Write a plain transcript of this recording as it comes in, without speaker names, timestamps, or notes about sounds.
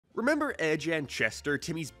Remember Edge and Chester,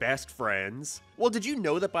 Timmy's best friends? Well, did you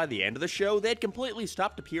know that by the end of the show, they had completely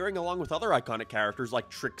stopped appearing along with other iconic characters like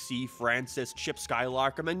Trixie, Francis, Chip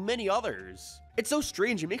Skylark, among many others? It's so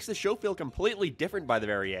strange, it makes the show feel completely different by the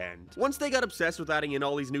very end. Once they got obsessed with adding in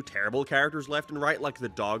all these new terrible characters left and right, like the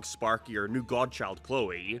dog Sparky or new godchild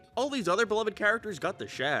Chloe, all these other beloved characters got the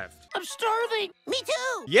shaft. I'm starving! Me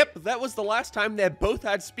too! Yep, that was the last time they both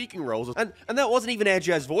had speaking roles, and that wasn't even Edge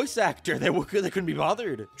as voice actor, they couldn't be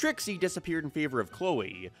bothered. Trixie disappeared in favor of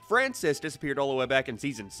Chloe, Francis disappeared all the way back in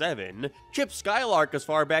season 7, Chip Skylark as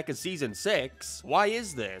far back as season 6. Why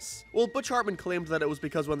is this? Well, Butch Hartman claimed that it was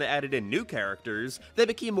because when they added in new characters, they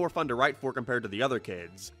became more fun to write for compared to the other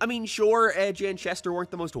kids. I mean, sure, Edge and Chester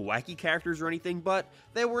weren't the most wacky characters or anything, but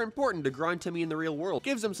they were important to grind Timmy in the real world.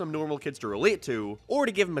 Gives him some normal kids to relate to, or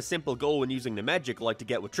to give him a simple goal when using the magic like to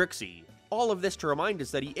get with Trixie. All of this to remind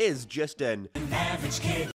us that he is just an average kid.